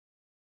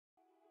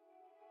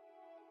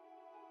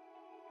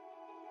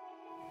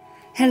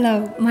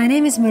Hello, my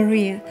name is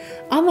Maria.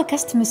 I'm a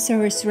customer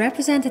service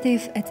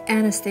representative at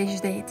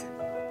AnastasiaDate.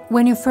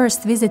 When you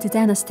first visited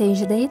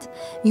AnastasiaDate,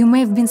 you may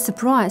have been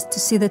surprised to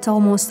see that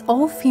almost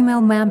all female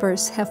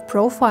members have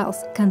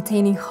profiles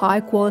containing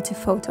high-quality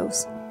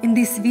photos. In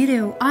this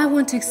video, I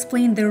want to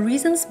explain the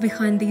reasons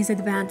behind this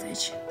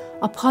advantage.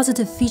 A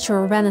positive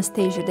feature of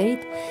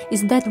AnastasiaDate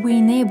is that we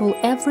enable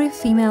every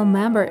female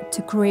member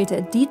to create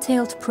a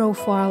detailed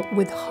profile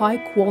with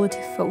high-quality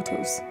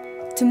photos.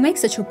 To make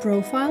such a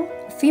profile,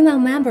 female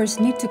members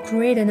need to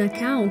create an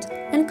account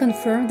and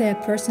confirm their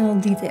personal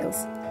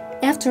details.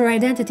 After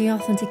identity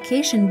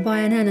authentication by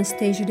an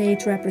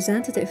AnastasiaDate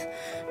representative,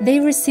 they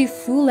receive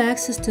full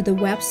access to the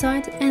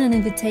website and an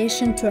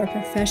invitation to a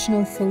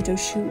professional photo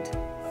shoot.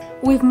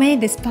 We've made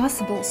this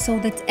possible so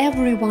that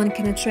everyone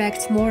can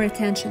attract more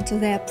attention to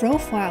their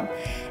profile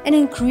and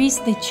increase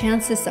the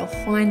chances of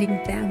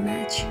finding their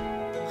match.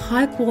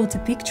 High-quality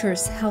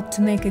pictures help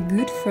to make a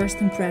good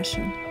first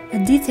impression. A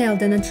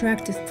detailed and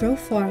attractive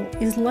profile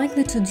is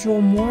likely to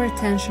draw more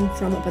attention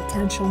from a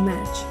potential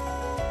match.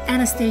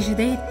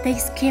 AnastasiaDate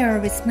takes care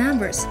of its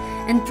members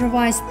and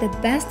provides the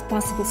best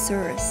possible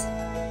service.